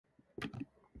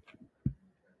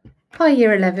Hi,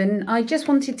 Year 11. I just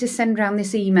wanted to send round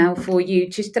this email for you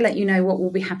just to let you know what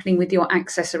will be happening with your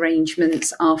access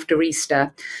arrangements after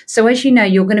Easter. So as you know,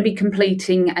 you're going to be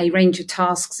completing a range of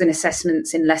tasks and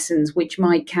assessments in lessons which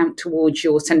might count towards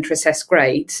your centre assessed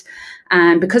grades.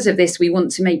 And because of this, we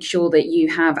want to make sure that you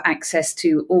have access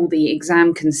to all the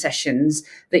exam concessions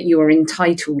that you are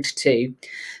entitled to.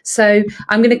 So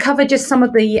I'm going to cover just some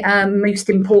of the most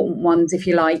important ones, if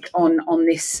you like, on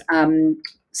this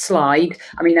slide.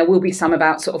 I mean, there will be some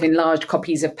about sort of enlarged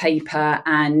copies of paper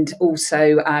and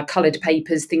also coloured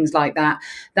papers, things like that.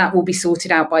 That will be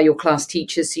sorted out by your class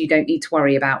teachers, so you don't need to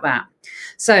worry about that.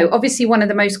 So obviously one of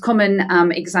the most common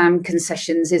exam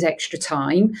concessions is extra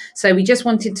time. So we just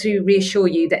wanted to reassure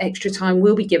you that extra time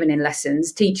will be given in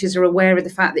lessons. Teachers are aware of the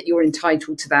fact that you're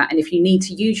entitled to that. And if you need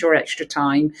to use your extra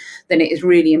time, then it is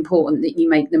really important that you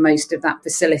make the most of that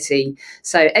facility.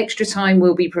 So extra time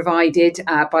will be provided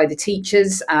by the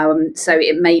teachers. So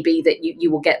it may be that you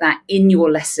will get that in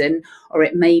your lesson, or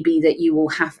it may be that you will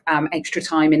have extra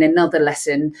time in another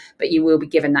lesson, but you will be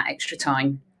given that extra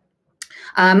time.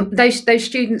 Those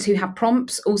students who have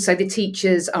prompts, also the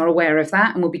teachers are aware of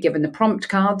that and will be given the prompt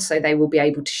card, so they will be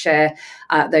able to share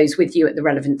those with you at the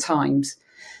relevant times.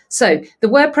 So the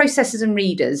word processors and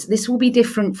readers, this will be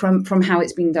different from how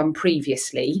it's been done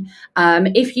previously.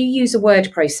 If you use a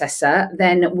word processor,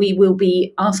 then we will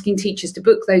be asking teachers to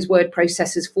book those word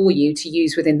processors for you to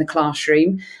use within the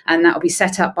classroom. And that will be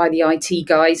set up by the IT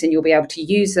guys, and you'll be able to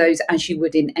use those as you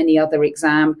would in any other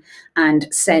exam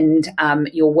and send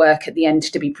your work at the end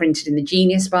to be printed in the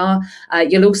Genius bar.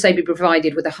 You'll also be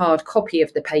provided with a hard copy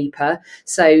of the paper.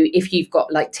 So if you've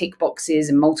got like tick boxes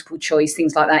and multiple choice,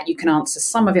 things like that, you can answer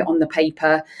some of it on the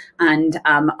paper, and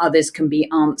others can be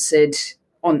answered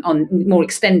on more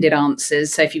extended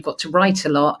answers. So if you've got to write a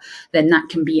lot, then that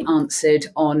can be answered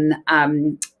on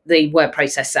the word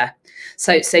processor.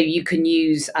 So you can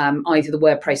use either the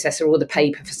word processor or the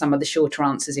paper for some of the shorter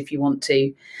answers if you want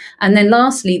to. And then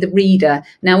lastly, the reader.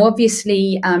 Now,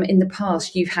 obviously, in the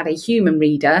past, you've had a human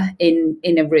reader in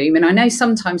a room. And I know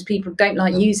sometimes people don't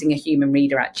like using a human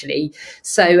reader, actually.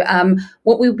 So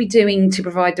what we'll be doing to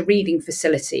provide the reading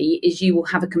facility is you will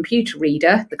have a computer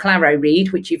reader, the Claro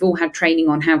Read, which you've all had training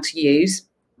on how to use.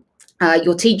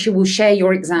 Your teacher will share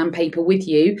your exam paper with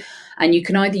you, and you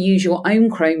can either use your own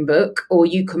Chromebook or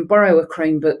you can borrow a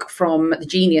Chromebook from the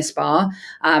Genius bar.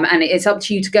 And it's up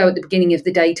to you to go at the beginning of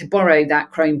the day to borrow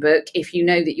that Chromebook. If you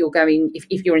know that you're going,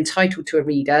 if you're entitled to a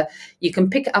reader, you can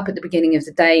pick it up at the beginning of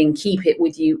the day and keep it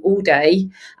with you all day.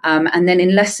 And then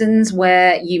in lessons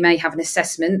where you may have an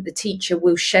assessment, the teacher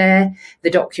will share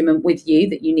the document with you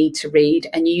that you need to read,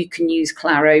 and you can use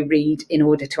Claro Read in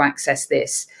order to access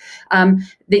this.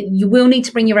 You will need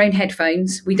to bring your own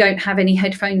headphones. We don't have any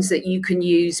headphones that you can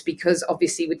use because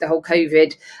obviously with the whole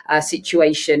COVID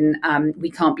situation, we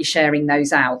can't be sharing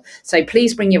those out. So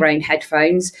please bring your own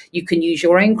headphones. You can use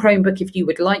your own Chromebook if you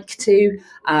would like to,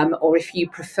 or if you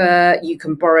prefer, you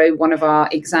can borrow one of our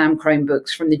exam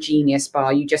Chromebooks from the Genius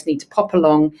bar. You just need to pop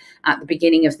along at the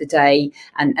beginning of the day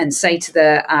and say to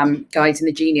the guys in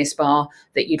the Genius bar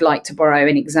that you'd like to borrow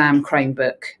an exam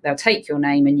Chromebook. They'll take your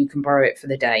name and you can borrow it for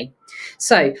the day.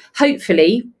 So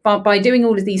hopefully by doing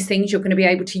all of these things, you're going to be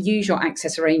able to use your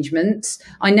access arrangements.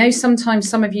 I know sometimes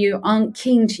some of you aren't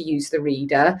keen to use the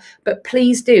reader, but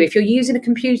please do. If you're using a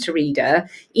computer reader,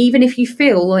 even if you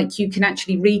feel like you can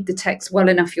actually read the text well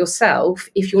enough yourself,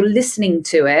 if you're listening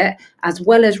to it as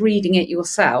well as reading it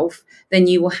yourself, then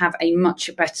you will have a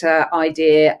much better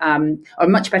idea or a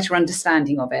much better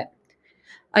understanding of it.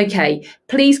 Okay,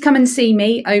 please come and see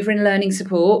me over in Learning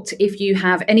Support if you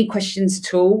have any questions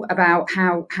at all about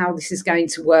how this is going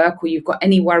to work, or you've got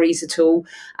any worries at all.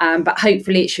 But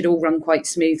hopefully it should all run quite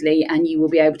smoothly and you will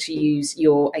be able to use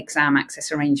your exam access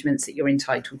arrangements that you're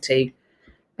entitled to.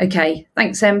 Okay,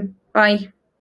 thanks, Em. Bye.